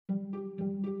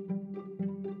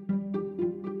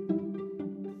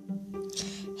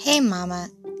Hey Mama,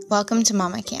 welcome to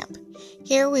Mama Camp.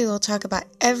 Here we will talk about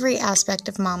every aspect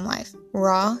of mom life,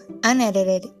 raw,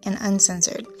 unedited, and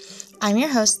uncensored. I'm your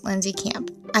host, Lindsay Camp.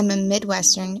 I'm a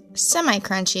Midwestern,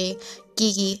 semi-crunchy,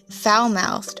 geeky,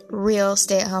 foul-mouthed, real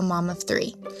stay-at-home mom of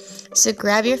 3. So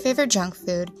grab your favorite junk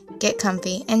food, get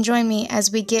comfy, and join me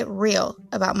as we get real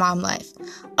about mom life.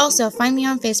 Also, find me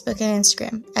on Facebook and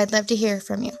Instagram. I'd love to hear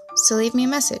from you, so leave me a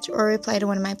message or reply to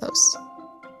one of my posts.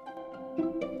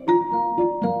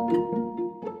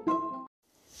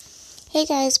 Hey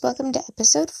guys, welcome to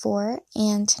episode 4,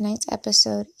 and tonight's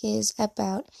episode is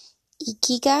about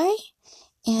Ikigai,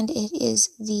 and it is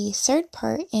the third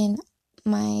part in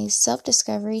my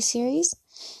self-discovery series.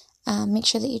 Make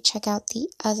sure that you check out the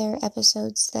other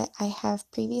episodes that I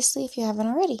have previously if you haven't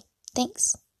already.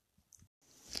 Thanks.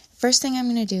 First thing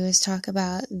I'm going to do is talk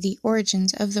about the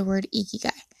origins of the word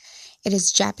Ikigai. It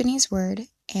is a Japanese word,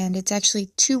 and it's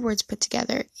actually 2 words put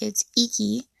together. It's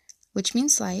Iki, which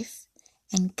means life,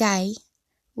 and Gai,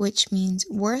 which means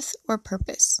worth or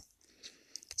purpose.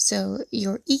 So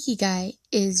your Ikigai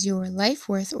is your life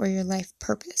worth or your life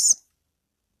purpose.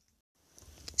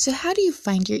 So how do you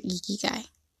find your Ikigai?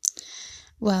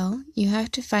 Well, you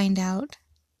have to find out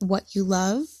what you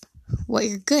love, what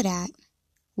you're good at,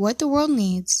 what the world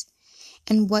needs,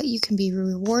 and what you can be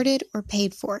rewarded or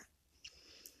paid for.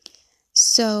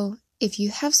 So if you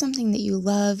have something that you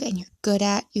love and you're good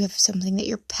at, you have something that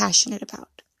you're passionate about.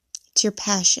 It's your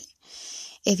passion.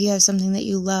 If you have something that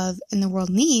you love and the world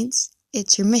needs,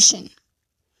 it's your mission.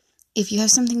 If you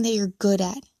have something that you're good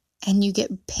at and you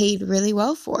get paid really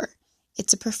well for,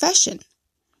 it's a profession.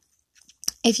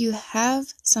 If you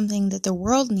have something that the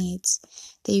world needs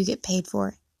that you get paid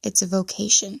for, it's a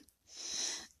vocation.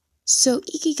 So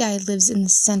Ikigai lives in the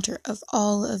center of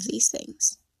all of these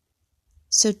things.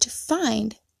 So to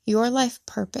find your life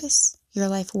purpose, your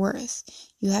life worth,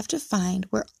 you have to find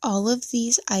where all of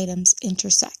these items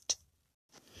intersect.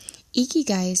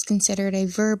 Ikigai is considered a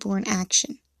verb or an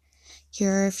action.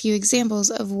 Here are a few examples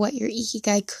of what your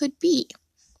Ikigai could be.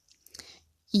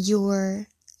 Your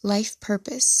life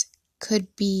purpose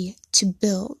could be to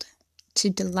build, to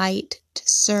delight, to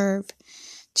serve,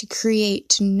 to create,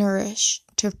 to nourish,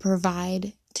 to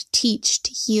provide, to teach,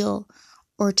 to heal,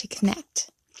 or to connect.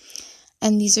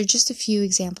 And these are just a few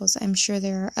examples. I'm sure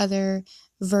there are other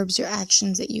verbs or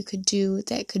actions that you could do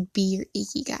that could be your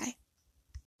Ikigai.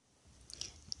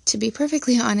 To be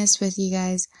perfectly honest with you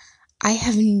guys, I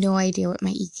have no idea what my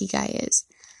Ikigai is.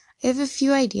 I have a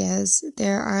few ideas.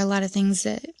 There are a lot of things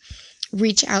that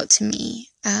reach out to me,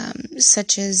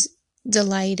 such as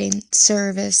delighting,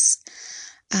 service,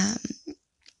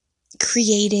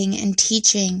 creating and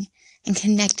teaching and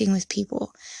connecting with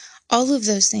people. All of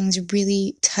those things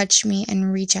really touch me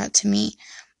and reach out to me,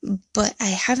 but I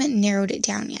haven't narrowed it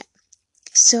down yet.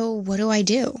 So what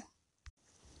do?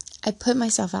 I put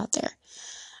myself out there.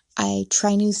 I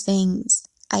try new things.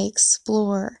 I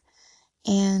explore.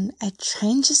 And I try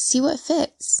and just see what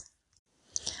fits.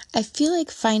 I feel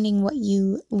like finding what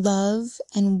you love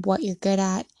and what you're good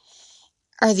at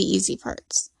are the easy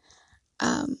parts.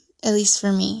 At least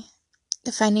for me.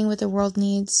 Finding what the world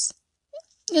needs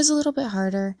is a little bit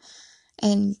harder,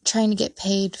 and trying to get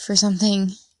paid for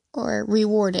something or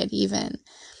rewarded even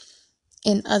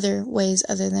in other ways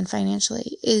other than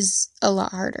financially is a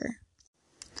lot harder.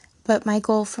 But my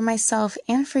goal for myself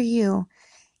and for you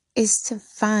is to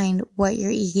find what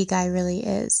your Ikigai really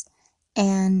is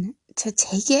and to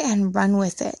take it and run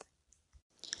with it.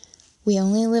 We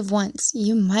only live once.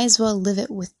 You might as well live it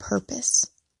with purpose.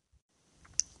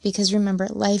 Because remember,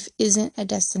 life isn't a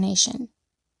destination.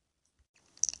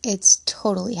 It's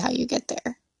totally how you get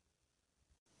there.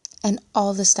 And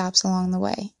all the stops along the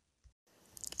way.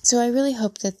 So I really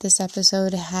hope that this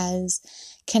episode has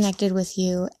connected with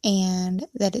you and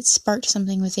that it sparked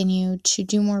something within you to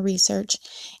do more research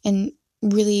and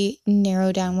really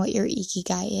narrow down what your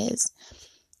Ikigai is.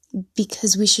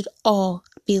 Because we should all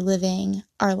be living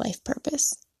our life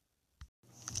purpose.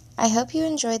 I hope you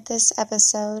enjoyed this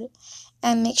episode,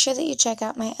 and make sure that you check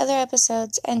out my other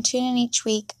episodes and tune in each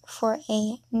week for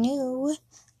a new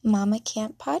Mama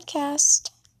Camp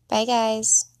podcast. Bye,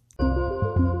 guys.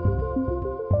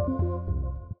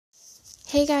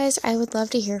 Hey, guys, I would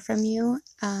love to hear from you.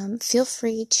 Feel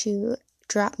free to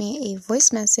drop me a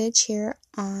voice message here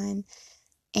on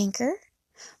Anchor,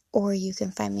 or you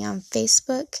can find me on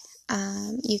Facebook.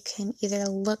 You can either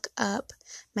look up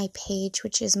my page,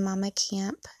 which is Mama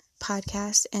Camp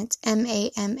Podcast, and it's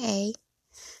MAMA,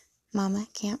 Mama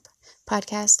Camp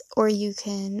Podcast, or you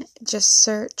can just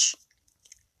search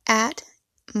at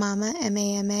Mama,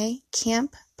 MAMA,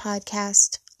 Camp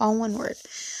Podcast, all one word.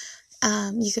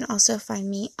 You can also find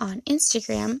me on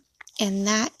Instagram, and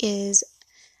that is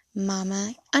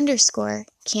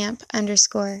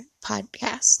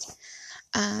mama_camp_podcast.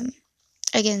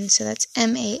 Again, so that's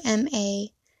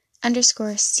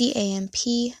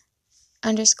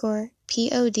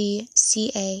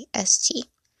MAMA_CAMP_PODCAST.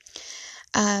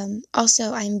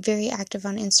 Also, I'm very active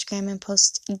on Instagram and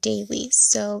post daily,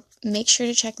 so make sure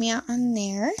to check me out on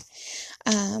there.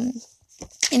 And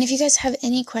if you guys have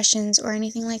any questions or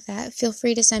anything like that, feel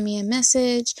free to send me a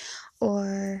message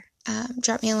or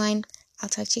drop me a line. I'll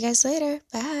talk to you guys later.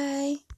 Bye.